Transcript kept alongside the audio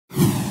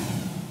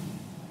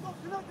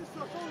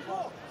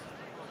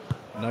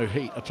No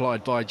heat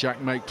applied by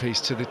Jack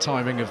Makepeace to the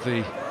timing of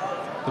the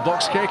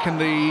box kick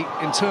and the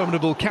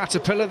interminable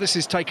caterpillar. This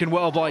is taken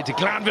well by de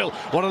Glanville.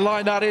 What a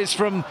line that is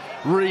from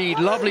Reed.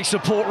 Lovely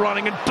support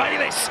running, and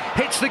Bayliss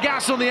hits the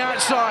gas on the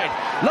outside.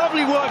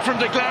 Lovely work from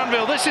de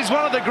Glanville. This is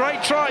one of the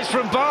great tries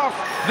from Bath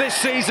this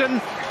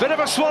season. Bit of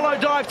a swallow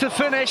dive to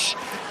finish.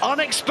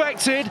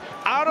 Unexpected,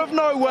 out of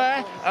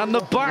nowhere, and the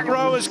back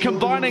rowers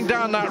combining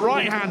down that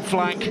right-hand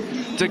flank.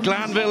 De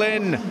Glanville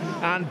in,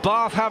 and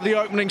Bath have the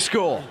opening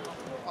score.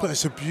 But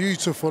it's a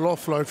beautiful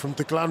offload from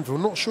de Glanville.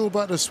 Not sure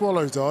about the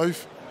swallow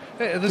dive.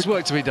 Yeah, there's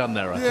work to be done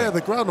there, I think. Yeah,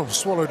 the ground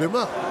almost swallowed him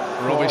up.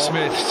 Robbie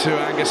Smith to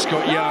Angus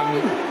Scott-Young.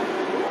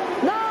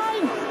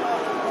 9.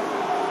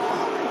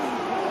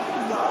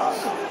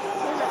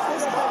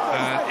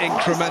 And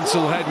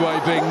incremental headway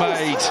being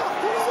made.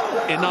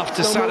 Enough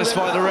to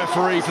satisfy the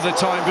referee for the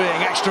time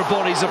being. Extra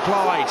bodies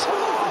applied.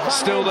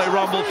 Still they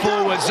rumble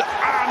forwards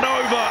and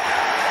over.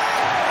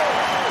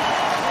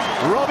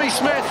 Robbie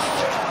Smith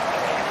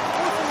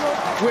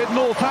with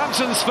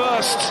Northampton's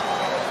first.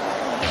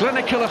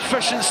 Clinical,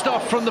 efficient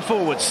stuff from the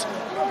forwards.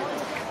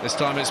 This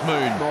time it's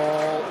Moon.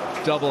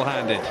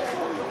 Double-handed.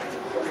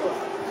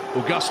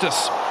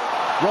 Augustus.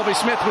 Robbie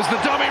Smith was the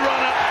dummy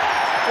runner.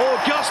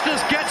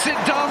 Augustus gets it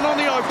done on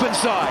the open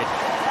side.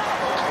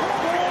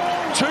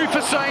 2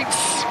 for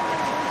Saints.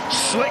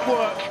 Slick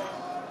work.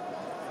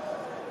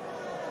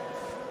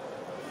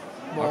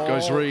 Up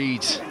goes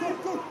Reed.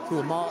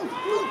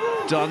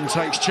 Dunn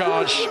takes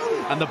charge,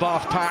 and the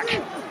Bath pack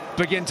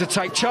begin to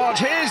take charge.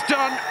 Here's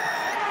Dunn.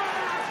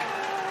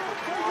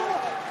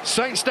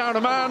 Saints down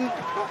a man.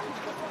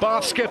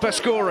 Bath skipper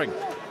scoring.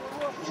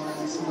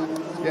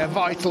 Yeah,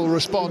 vital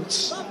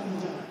response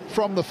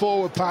from the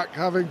forward pack,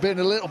 having been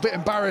a little bit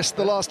embarrassed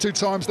the last 2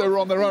 times they were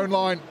on their own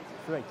line.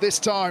 This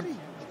time,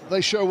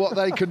 they show what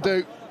they can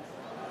do.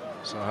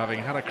 So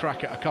having had a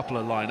crack at a couple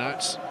of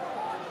line-outs,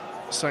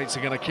 Saints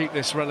are going to keep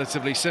this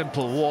relatively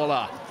simple.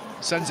 Waller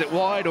sends it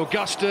wide.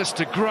 Augustus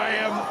to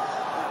Graham.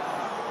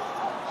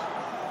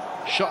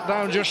 Shot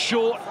down just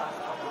short.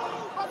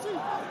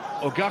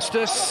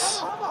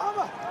 Augustus.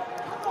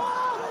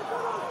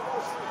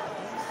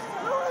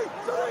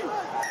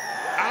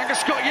 Angus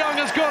Scott-Young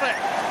has got it.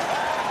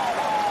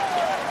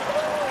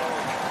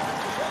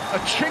 A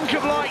chink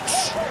of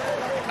light,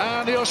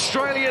 and the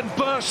Australian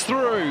bursts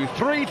through.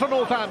 3 for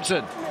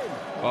Northampton.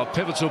 Well,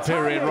 pivotal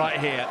period right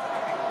here.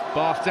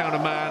 Bath down a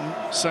man,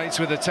 Saints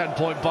with a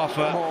 10-point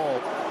buffer.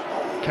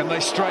 Can they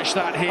stretch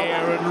that here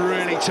and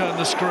really turn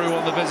the screw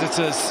on the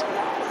visitors?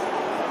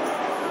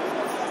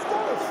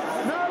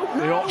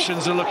 The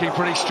options are looking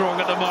pretty strong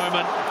at the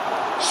moment.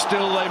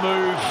 Still they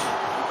move.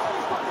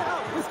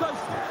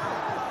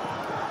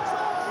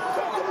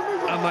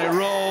 And they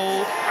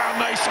roll,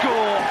 and they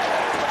score.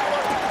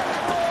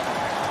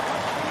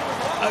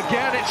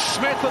 Again, it's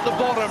Smith at the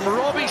bottom.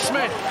 Robbie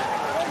Smith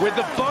with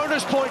the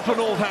bonus point for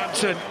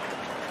Northampton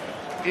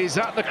is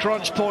at the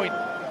crunch point.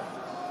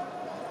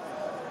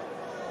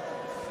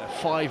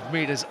 5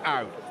 metres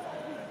out.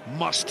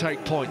 Must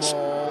take points.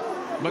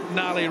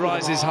 McNally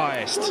rises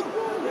highest.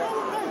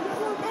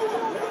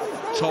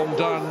 Tom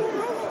Dunn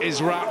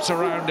is wrapped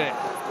around it.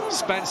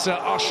 Spencer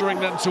ushering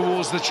them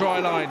towards the try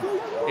line.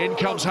 In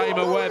comes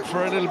Hamer Webb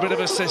for a little bit of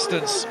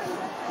assistance.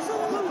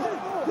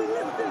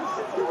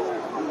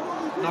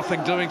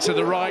 Nothing doing to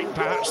the right.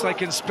 Perhaps they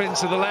can spin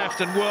to the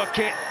left and work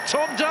it.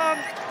 Tom Dunn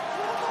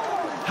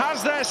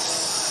has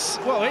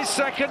his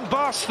second,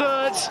 Bath's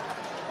third,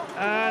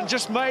 and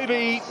just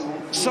maybe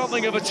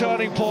something of a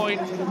turning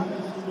point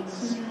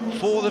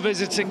for the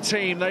visiting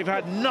team. They've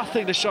had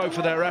nothing to show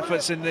for their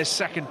efforts in this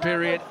second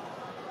period.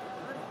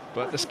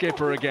 But the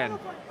skipper again,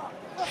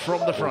 from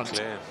the front.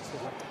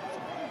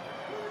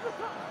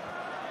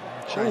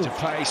 Change of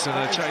pace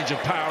and a change of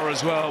power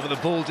as well, with the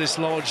ball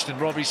dislodged and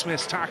Robbie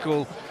Smith's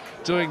tackle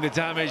doing the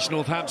damage.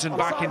 Northampton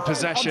back in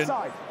possession.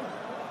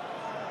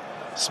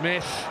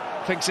 Smith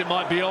thinks it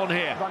might be on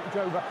here.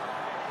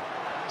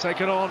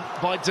 Taken on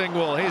by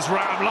Dingwall. Here's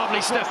Ram,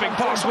 lovely stepping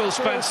past Will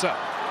Spencer.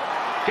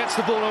 Gets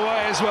the ball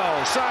away as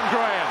well. Sam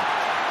Graham.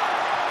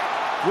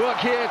 Work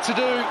here to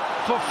do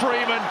for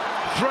Freeman.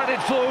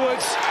 Threaded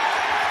forwards.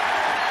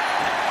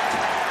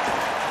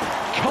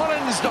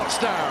 Collins dots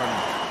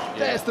down.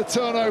 There's the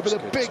turnover, the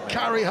big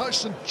carry.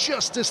 Hutchison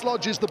just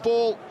dislodges the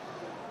ball.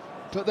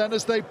 But then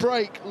as they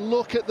break,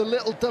 look at the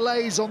little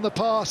delays on the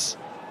pass.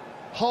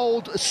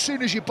 Hold, as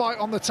soon as you bite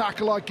on the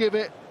tackle, I give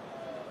it.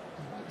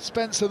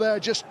 Spencer there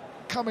just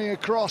coming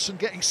across and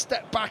getting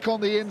stepped back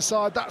on the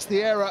inside. That's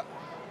the error.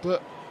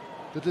 But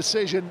the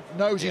decision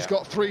knows he's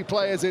got 3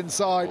 players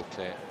inside.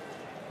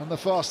 And the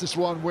fastest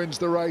one wins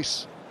the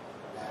race.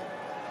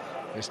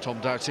 Here's Tom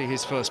Doughty,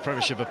 his first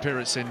Premiership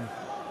appearance in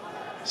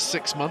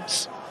 6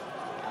 months.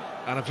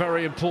 And a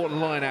very important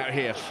line out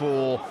here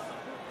for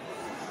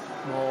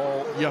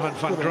Johan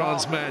van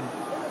Graan's men.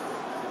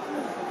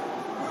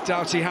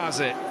 Doughty has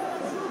it.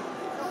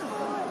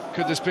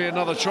 Could this be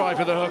another try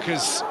for the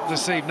Hookers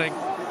this evening?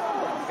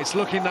 It's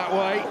looking that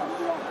way.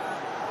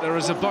 There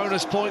is a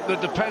bonus point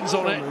that depends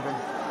on it.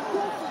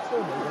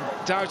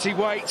 Doughty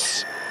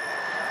waits,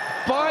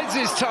 bides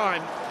his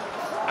time,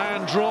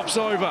 and drops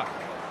over.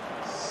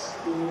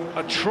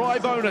 A try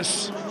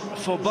bonus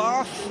for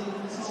Bath,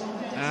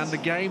 and the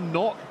game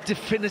not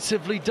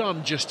definitively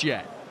done just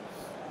yet.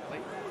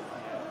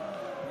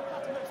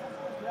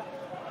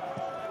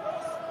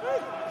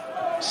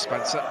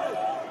 Spencer.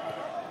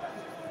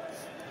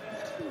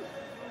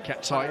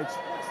 Kept tight.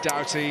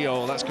 Doughty,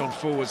 oh, that's gone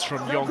forwards from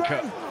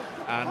Yonker.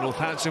 And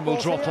Northampton will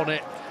drop on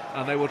it,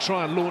 and they will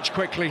try and launch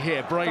quickly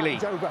here. Brayley,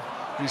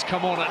 who's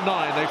come on at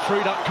 9. They've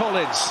freed up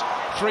Collins.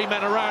 3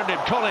 men around him.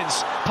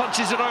 Collins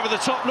punches it over the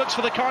top, looks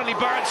for the kindly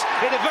bounce.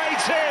 It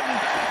evades him,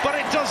 but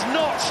it does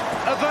not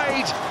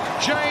evade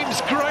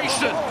James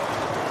Grayson.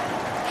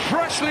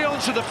 Freshly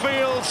onto the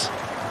field,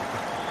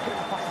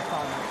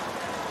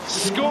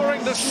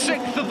 scoring the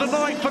 6th of the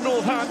night for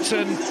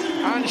Northampton,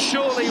 and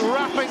surely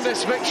wrapping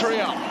this victory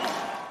up.